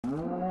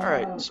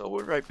Alright, so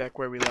we're right back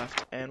where we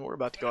left, and we're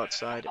about to go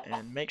outside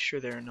and make sure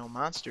there are no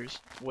monsters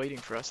waiting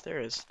for us.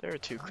 There are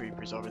 2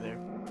 creepers over there.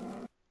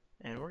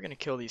 And we're gonna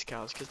kill these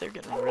cows, because they're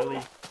getting really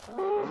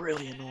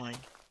annoying.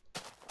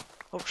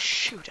 Oh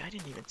shoot, I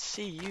didn't even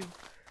see you.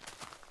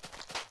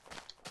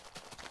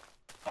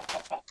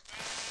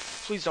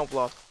 Please don't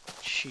blow up.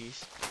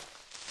 Jeez.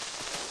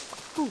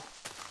 Whew.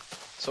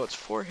 So it's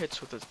 4 hits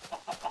with a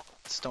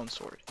stone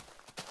sword.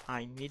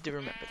 I need to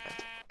remember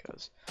that,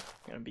 because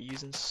I'm gonna be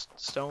using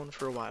stone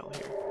for a while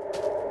here.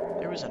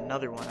 There was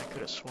another one I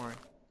could have sworn.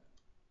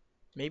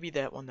 Maybe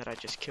that one that I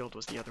just killed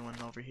was the other one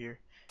over here,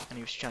 and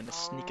he was trying to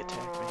sneak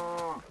attack me.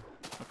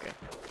 Okay.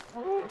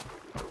 Oh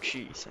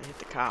jeez, I hit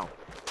the cow.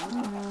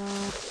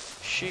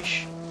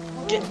 Sheesh.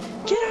 Get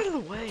out of the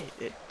way!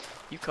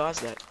 You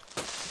caused that.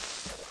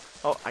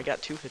 Oh, I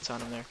got 2 hits on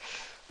him there.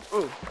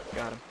 Ooh,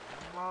 got him.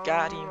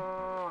 Got him.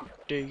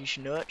 These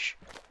nuts.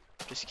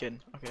 Just kidding.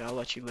 Okay, I'll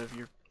let you live.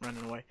 You're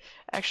running away.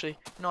 Actually,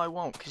 no, I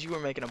won't, because you were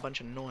making a bunch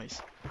of noise.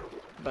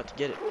 I'm about to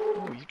get it.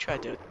 Ooh, you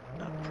tried to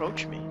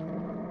approach me.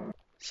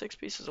 6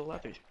 pieces of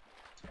leather.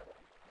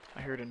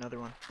 I heard another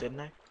one, didn't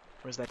I?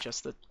 Or is that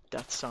just the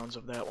death sounds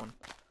of that one?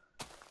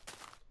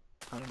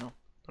 I don't know.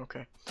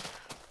 Okay.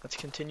 Let's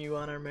continue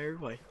on our merry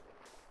way.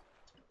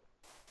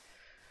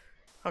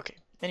 Okay.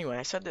 Anyway,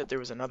 I said that there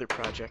was another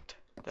project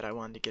that I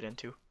wanted to get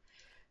into.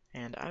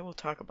 And I will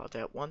talk about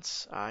that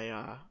once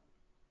I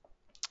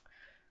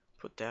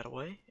put that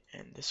away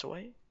and this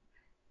away.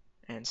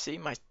 And see,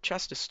 my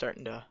chest is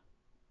starting to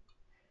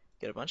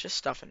get a bunch of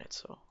stuff in it.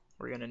 So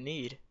we're going to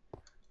need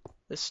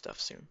this stuff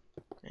soon.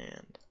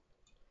 And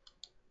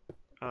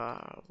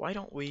why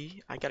don't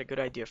we... I got a good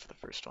idea for the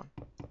first one.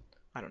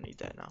 I don't need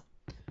that now.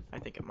 I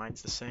think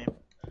mine's the same.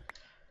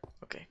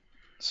 Okay,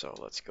 so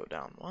let's go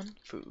down 1.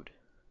 Food.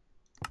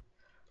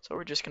 So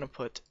we're just going to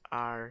put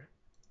our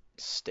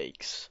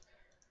steaks.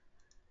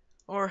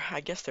 Or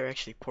I guess they're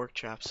actually pork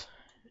chops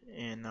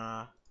in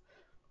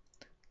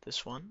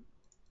this one.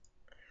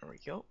 There we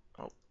go.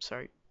 Oh,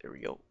 sorry. There we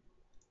go.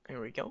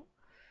 There we go.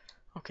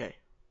 Okay.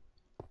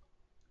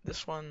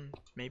 This one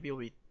maybe will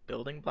be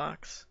building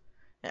blocks.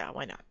 Yeah,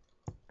 why not?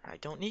 I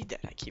don't need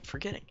that. I keep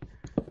forgetting.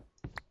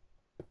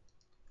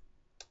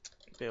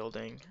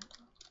 Building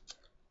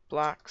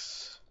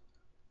blocks.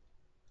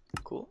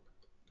 Cool.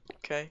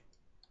 Okay.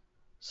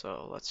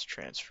 So let's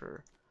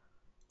transfer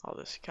all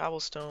this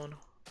cobblestone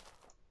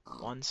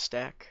 1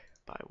 stack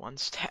by 1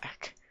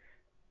 stack.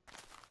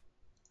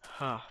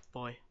 Ah,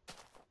 boy.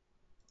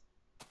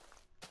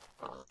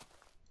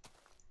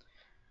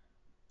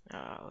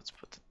 Let's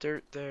put the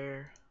dirt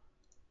there.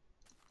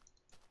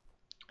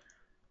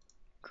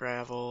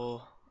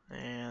 Gravel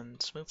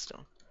and smooth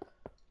stone.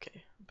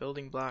 Okay,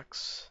 building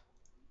blocks.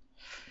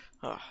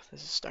 Ah,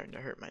 this is starting to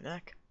hurt my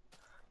neck.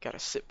 Gotta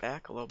sit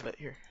back a little bit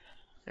here.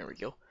 There we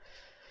go.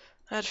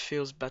 That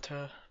feels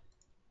better.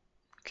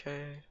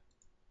 Okay.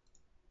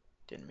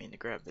 Didn't mean to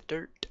grab the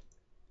dirt.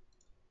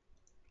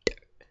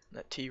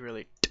 That T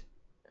really...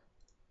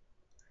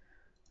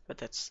 But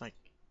that's like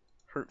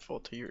hurtful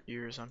to your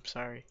ears, I'm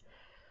sorry.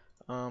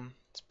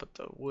 Let's put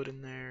the wood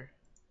in there.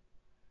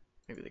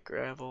 Maybe the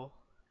gravel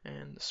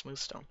and the smooth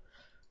stone.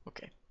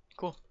 Okay,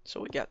 cool. So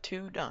we got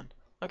 2 done.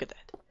 Look at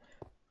that.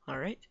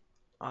 Alright.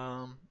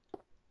 Why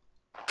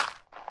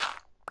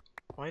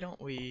don't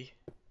we...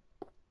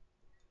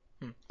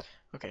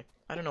 Okay,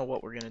 I don't know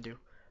what we're gonna do.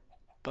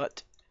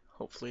 But,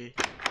 hopefully...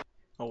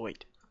 Oh,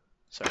 wait.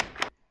 Sorry.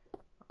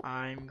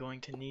 I'm going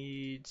to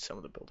need some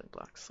of the building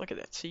blocks. Look at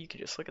that. See, you can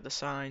just look at the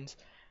signs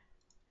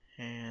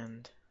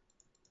and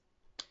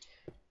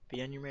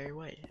be on your merry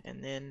way.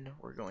 And then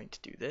we're going to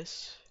do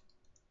this.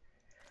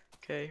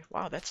 Okay.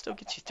 Wow, that still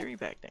gets you 3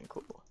 back then.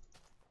 Cool.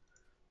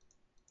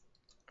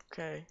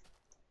 Okay.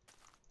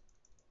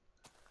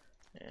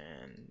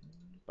 And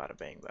bada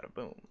bang, bada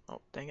boom.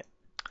 Oh, dang it.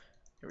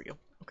 Here we go.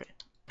 Okay.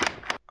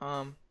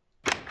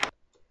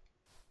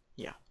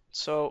 Yeah.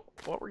 So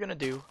what we're gonna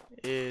do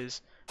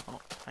is, oh,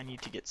 I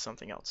need to get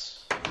something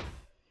else. I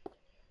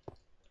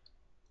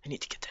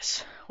need to get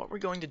this. What we're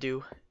going to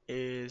do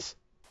is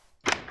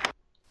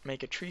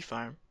make a tree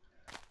farm,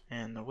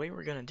 and the way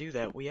we're gonna do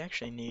that, we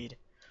actually need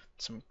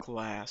some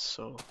glass.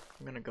 So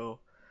I'm gonna go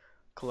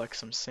collect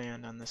some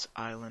sand on this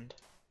island.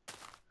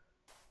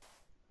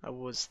 I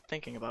was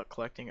thinking about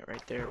collecting it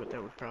right there, but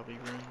that would probably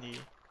ruin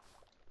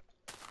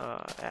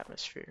the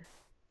atmosphere.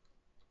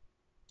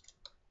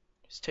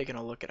 Just taking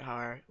a look at how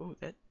our... Ooh,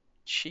 that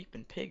sheep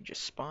and pig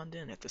just spawned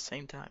in at the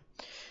same time.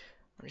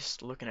 I'm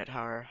just looking at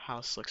how our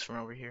house looks from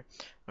over here.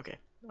 Okay,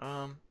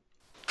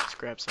 let's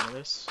grab some of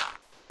this.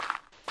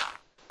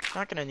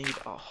 Not gonna need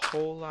a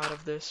whole lot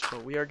of this,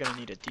 but we are gonna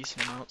need a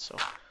decent amount, so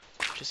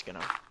I'm just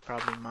gonna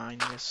probably mine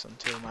this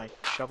until my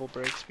shovel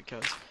breaks,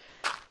 because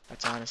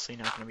that's honestly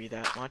not gonna be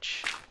that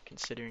much,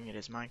 considering it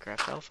is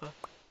Minecraft Alpha.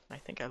 I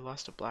think I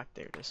lost a block.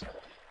 There it is.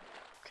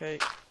 Okay,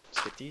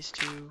 let's get these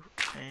 2,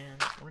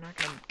 and we're not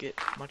gonna get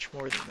much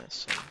more than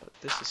this, but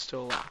this is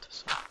still a lot,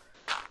 so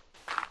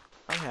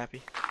I'm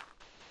happy.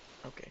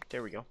 Okay,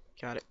 there we go.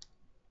 Got it.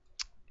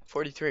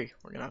 43.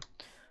 We're gonna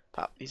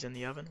pop these in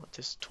the oven with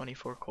this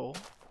 24 coal.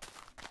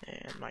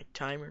 And my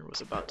timer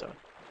was about to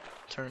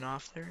turn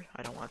off there.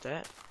 I don't want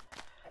that.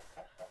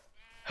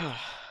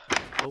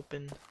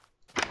 Open,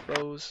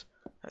 close.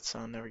 That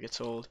sound never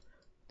gets old.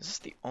 Is this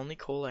the only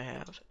coal I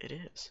have? It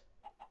is.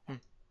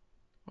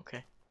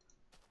 Okay.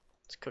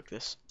 Let's cook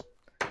this.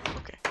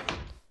 Okay.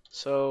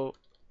 So,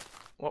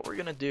 what we're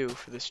gonna do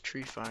for this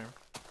tree farm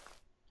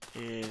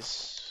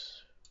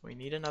is we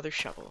need another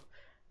shovel.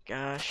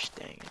 Gosh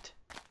dang it.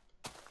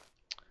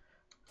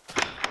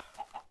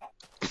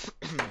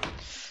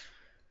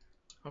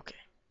 Okay.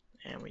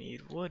 And we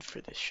need wood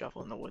for this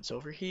shovel, and the wood's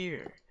over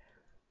here.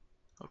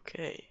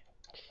 Okay.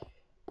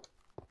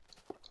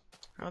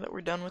 Now that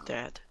we're done with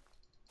that,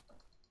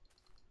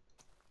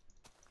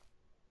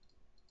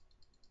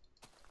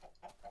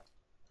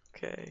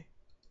 okay,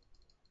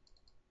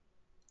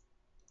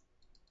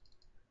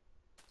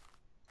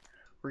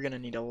 we're gonna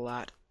need a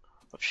lot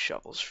of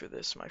shovels for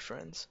this, my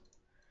friends.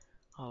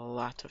 A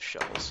lot of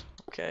shovels.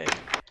 Okay,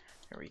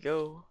 there we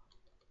go.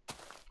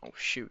 Oh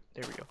shoot,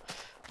 there we go.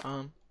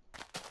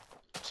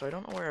 So I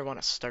don't know where I want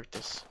to start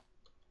this.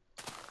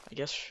 I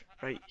guess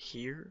right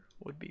here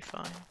would be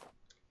fine.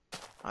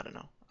 I don't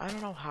know. I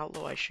don't know how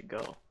low I should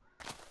go.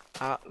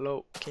 How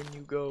low can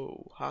you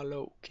go? How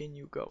low can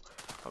you go?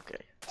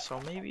 Okay, so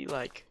maybe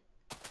like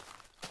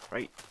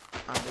right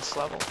on this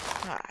level.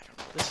 I don't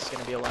know. This is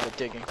gonna be a lot of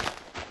digging.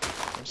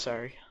 I'm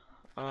sorry.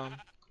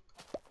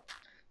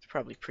 It's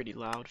probably pretty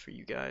loud for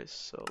you guys,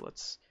 so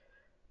let's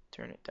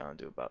turn it down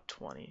to about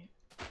 20.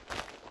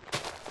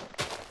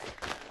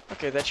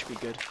 Okay, that should be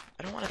good.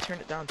 I don't want to turn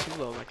it down too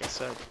low, like I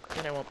said.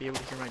 Then I won't be able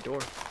to hear my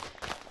door.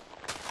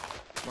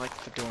 Like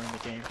the door in the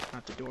game,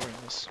 not the door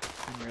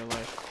in real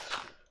life.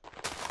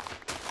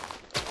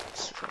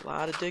 This is a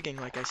lot of digging,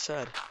 like I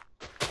said.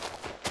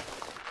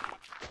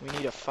 We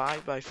need a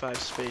 5x5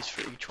 space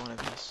for each one of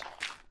these.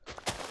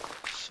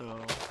 So,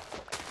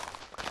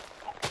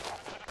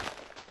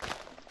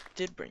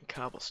 did bring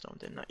cobblestone,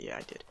 didn't I? Yeah,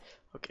 I did.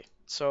 Okay,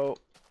 so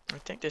I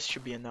think this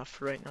should be enough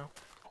for right now.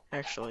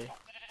 Actually,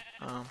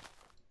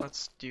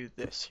 let's do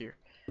this here.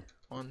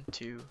 1,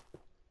 2,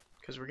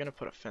 because we're gonna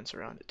put a fence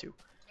around it too.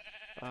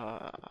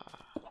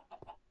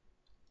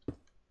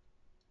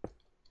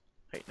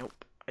 Wait, nope,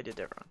 I did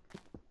that wrong.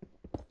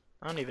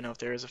 I don't even know if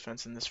there is a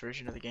fence in this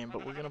version of the game,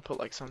 but we're gonna put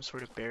like some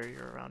sort of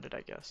barrier around it,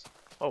 I guess.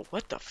 Oh,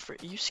 what the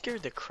frick? You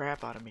scared the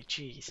crap out of me,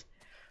 jeez.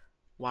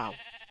 Wow.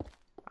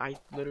 I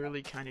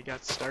literally kind of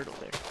got startled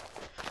there.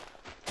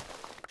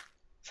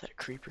 Is that a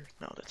creeper?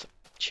 No, that's a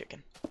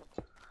chicken.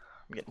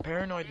 I'm getting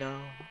paranoid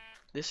now.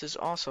 This is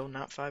also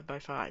not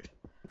 5x5.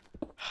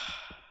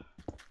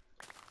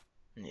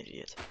 An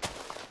idiot.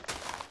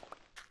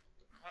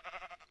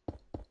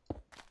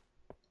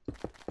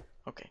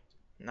 Okay,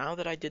 now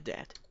that I did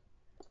that,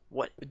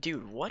 what,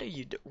 dude? What are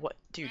you what,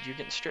 dude? You're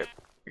getting stripped.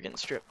 You're getting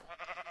stripped.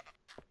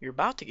 You're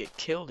about to get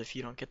killed if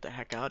you don't get the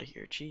heck out of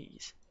here.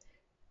 Jeez,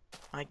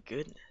 my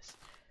goodness.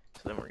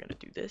 So then we're gonna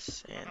do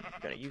this, and we're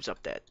gonna use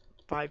up that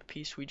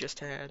 5-piece we just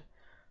had.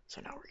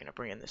 So now we're gonna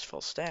bring in this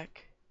full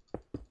stack.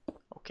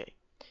 Okay,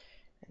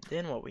 and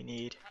then what we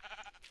need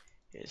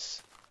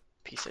is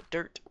a piece of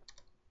dirt.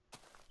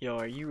 Yo,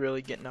 are you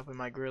really getting up in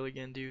my grill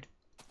again, dude?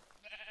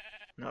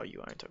 No, you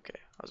aren't. Okay,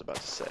 I was about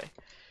to say.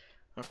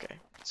 Okay,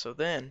 so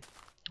then,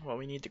 what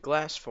we need the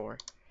glass for,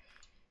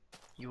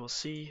 you will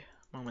see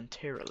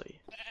momentarily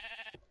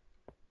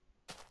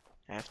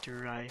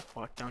after I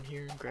walk down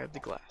here and grab the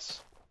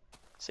glass.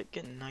 Is it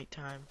getting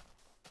nighttime?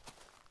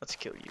 Let's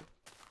kill you.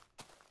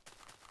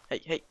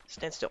 Hey, hey,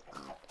 stand still.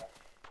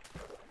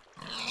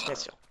 Stand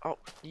still. Oh,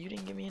 you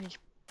didn't give me any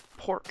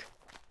pork.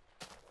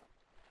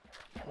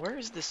 Where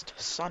is this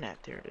sun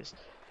at? There it is.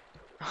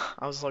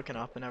 I was looking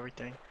up and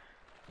everything.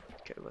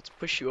 Okay, let's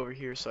push you over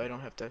here so I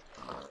don't have to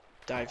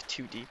dive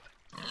too deep.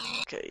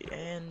 Okay,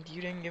 and you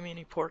didn't give me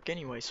any pork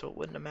anyway, so it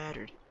wouldn't have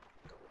mattered.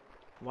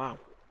 Wow.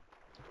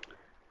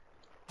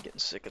 I'm getting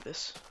sick of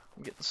this.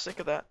 I'm getting sick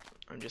of that.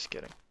 I'm just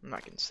kidding. I'm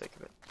not getting sick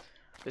of it.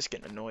 I'm just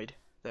getting annoyed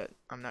that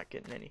I'm not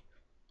getting any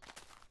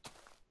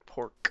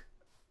pork.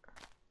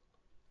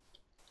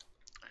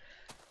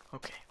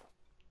 Okay.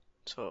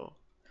 So,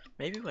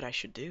 maybe what I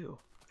should do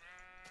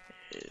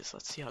is,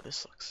 let's see how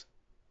this looks.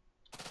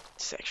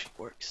 This actually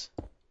works.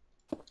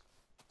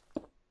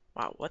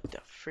 Wow, what the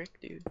frick,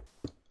 dude?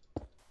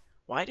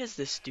 Why does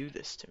this do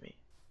this to me?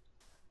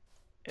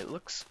 It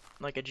looks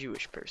like a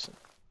Jewish person.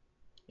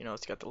 You know,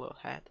 it's got the little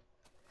hat.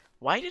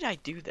 Why did I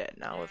do that?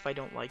 Now if I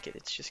don't like it,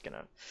 it's just gonna...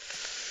 I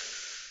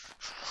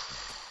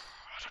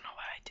don't know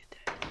why I did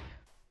that.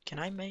 Can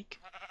I make...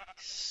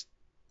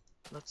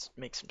 Let's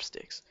make some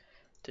sticks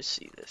to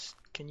see this.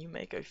 Can you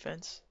make a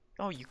fence?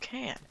 Oh, you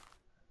can.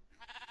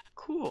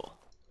 Cool.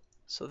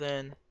 So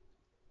then...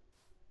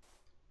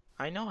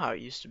 I know how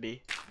it used to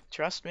be.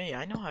 Trust me,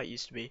 I know how it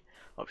used to be.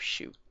 Oh,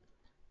 shoot.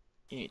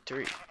 You need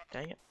 3.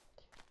 Dang it.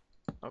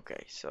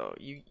 Okay, so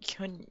you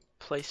couldn't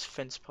place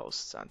fence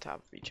posts on top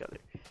of each other.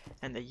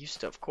 And they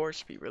used to, of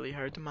course, be really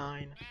hard to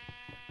mine.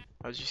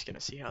 I was just gonna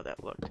see how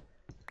that looked.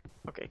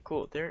 Okay,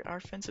 cool. There are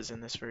fences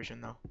in this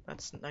version, though.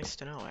 That's nice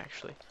to know,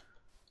 actually.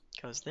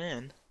 Because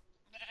then,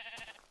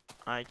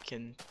 I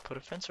can put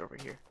a fence over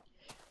here.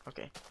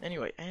 Okay,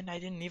 anyway, and I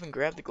didn't even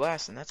grab the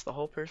glass, and that's the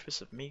whole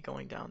purpose of me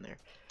going down there.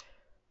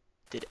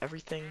 Did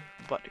everything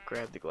but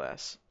grab the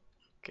glass.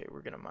 Okay,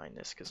 we're gonna mine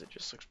this because it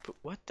just looks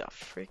what the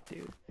frick,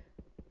 dude?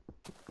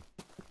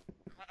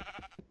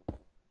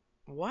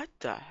 What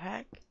the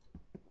heck?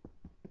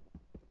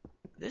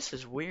 This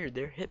is weird.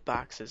 Their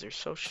hitboxes are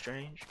so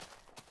strange.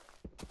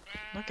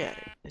 Look at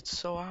it. It's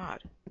so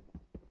odd.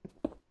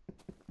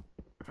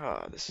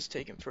 Oh, this is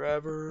taking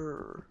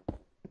forever.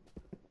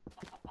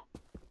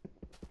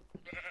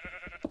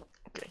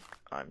 Okay,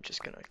 I'm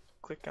just gonna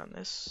click on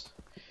this.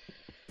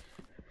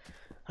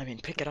 I mean,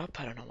 pick it up.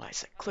 I don't know why I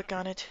said click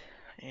on it.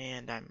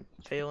 And I'm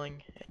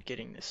failing at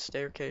getting this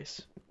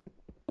staircase.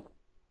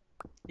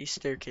 These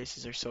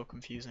staircases are so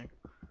confusing.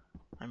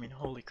 I mean,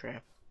 holy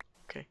crap.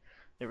 Okay,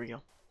 there we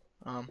go.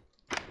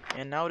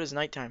 And now it is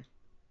nighttime.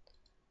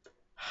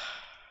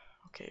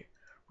 Okay,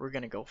 we're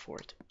gonna go for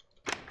it.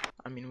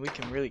 I mean, we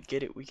can really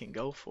get it. We can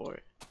go for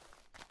it.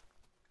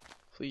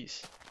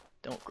 Please,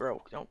 don't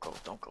grow. Don't go.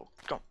 Don't go.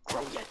 Don't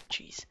grow yet.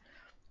 Jeez.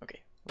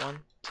 Okay, 1,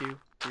 2,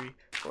 3,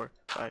 4,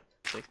 5,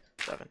 6,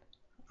 7.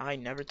 I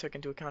never took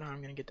into account how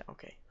I'm gonna get down.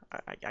 Okay,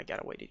 I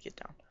got a way to get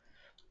down.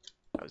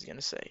 I was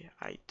gonna say,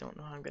 I don't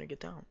know how I'm gonna get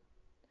down.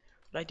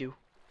 But I do.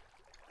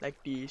 Like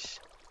this.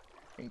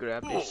 And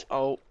grab this.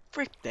 Oh,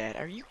 frick that.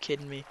 Are you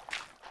kidding me?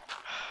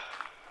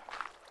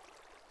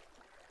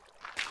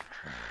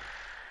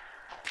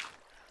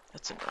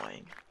 That's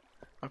annoying.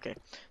 Okay,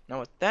 now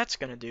what that's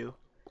gonna do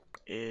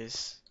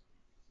is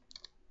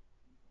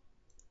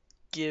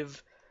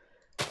give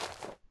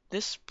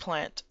this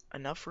plant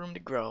enough room to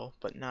grow,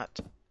 but not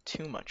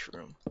too much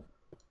room.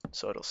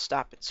 So it'll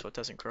stop it so it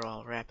doesn't grow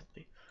all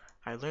rapidly.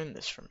 I learned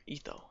this from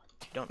Etho.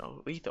 If you don't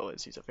know who Etho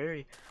is, he's a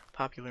very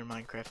popular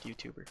Minecraft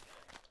YouTuber.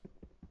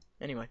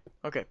 Anyway,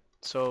 okay,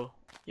 so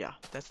yeah,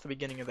 that's the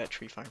beginning of that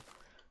tree farm.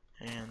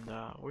 And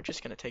we're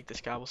just gonna take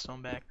this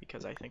cobblestone back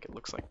because I think it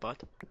looks like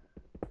butt.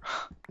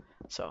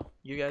 So,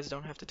 you guys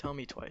don't have to tell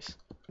me twice.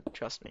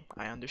 Trust me,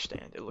 I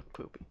understand. It looked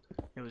poopy.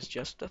 It was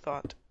just a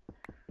thought.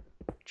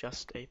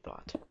 Just a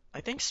thought.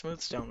 I think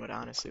smooth stone would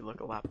honestly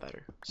look a lot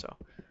better. So,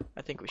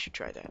 I think we should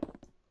try that.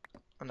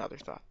 Another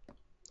thought.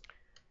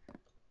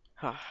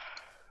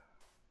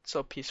 It's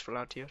so peaceful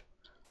out here.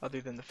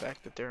 Other than the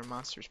fact that there are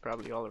monsters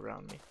probably all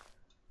around me.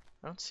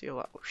 I don't see a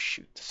lot. Oh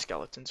shoot, the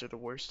skeletons are the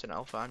worst in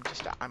alpha.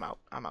 I'm out.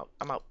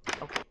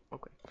 Okay,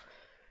 okay.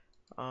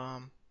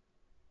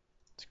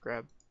 Let's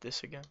grab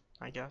this again,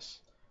 I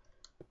guess.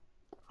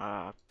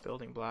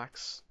 Building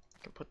blocks. I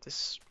can put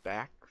this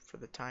back for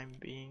the time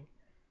being.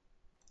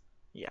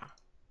 Yeah,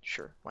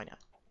 sure, why not?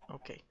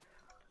 Okay,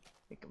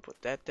 we can put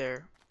that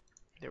there.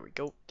 There we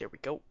go, there we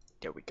go,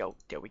 there we go,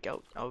 there we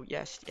go. Oh,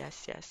 yes,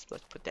 yes, yes,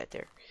 let's put that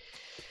there.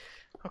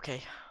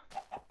 Okay.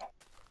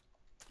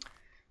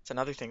 It's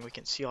another thing, we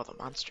can see all the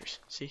monsters.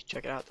 See,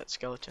 check it out, that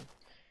skeleton.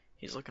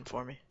 He's looking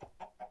for me.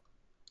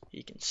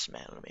 He can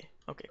smell me.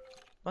 Okay,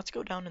 let's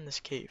go down in this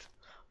cave.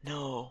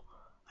 No,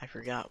 I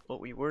forgot what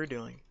we were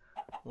doing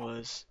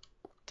was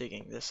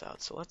digging this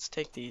out. So let's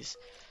take these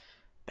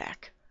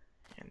back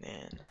and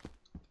then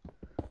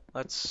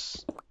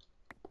let's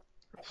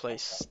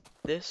replace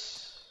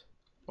this.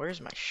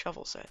 Where's my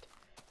shovel set?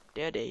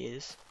 There they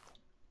is.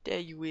 There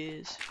you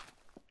is.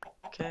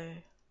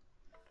 Okay.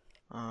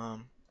 Oh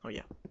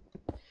yeah.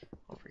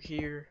 Over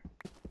here.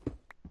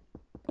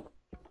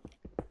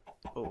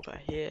 Over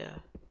here.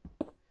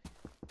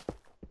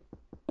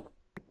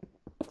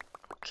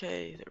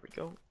 Okay, there we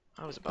go.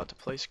 I was about to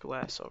place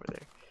glass over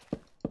there.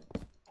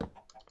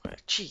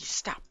 Jeez,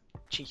 stop.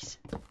 Jeez.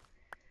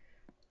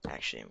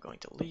 Actually, I'm going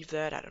to leave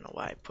that. I don't know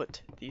why I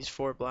put these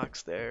 4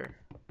 blocks there.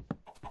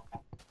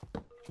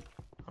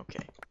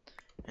 Okay.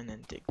 And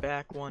then dig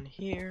back 1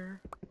 here.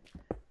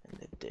 And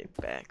then dig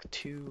back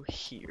 2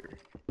 here.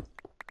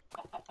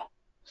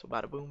 So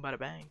bada boom, bada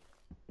bang.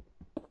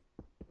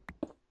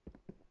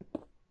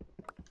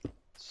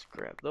 Let's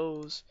grab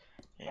those.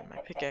 And my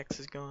pickaxe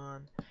is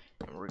gone.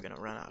 And we're gonna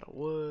run out of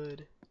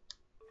wood.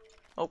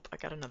 Oh, I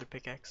got another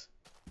pickaxe.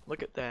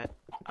 Look at that.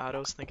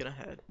 Otto's thinking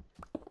ahead.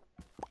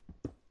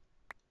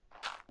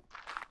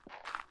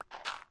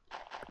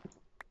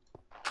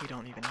 We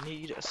don't even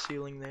need a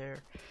ceiling there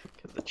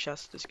because the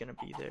chest is gonna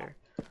be there.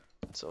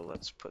 So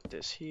let's put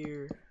this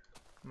here.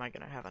 Am I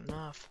gonna have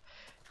enough?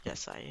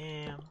 Yes, I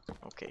am.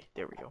 Okay,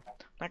 there we go.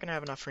 Not gonna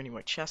have enough for any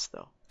more chests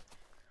though.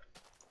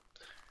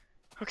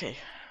 Okay,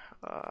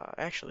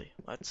 actually,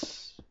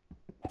 let's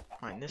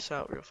mine this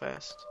out real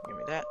fast. Give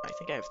me that. I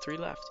think I have 3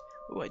 left.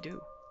 Ooh, I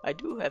do. I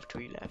do have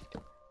 3 left.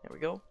 There we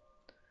go.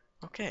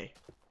 Okay.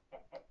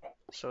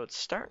 So it's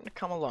starting to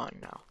come along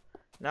now.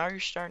 Now you're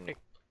starting to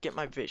get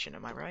my vision,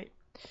 am I right?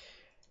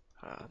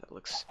 That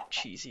looks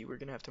cheesy. We're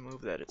gonna have to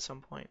move that at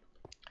some point.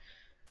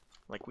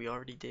 Like we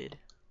already did.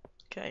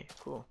 Okay,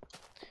 cool.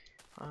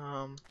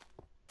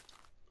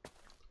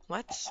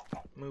 Let's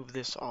move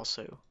this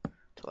also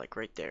to like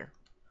right there.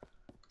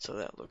 So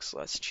that looks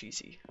less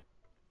cheesy.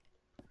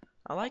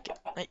 I like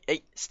it.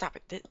 Hey, stop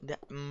it.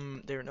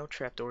 There are no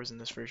trapdoors in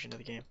this version of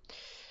the game.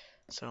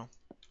 So,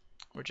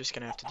 we're just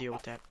gonna have to deal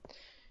with that.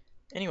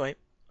 Anyway,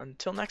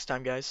 until next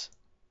time, guys,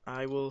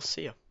 I will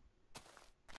see you.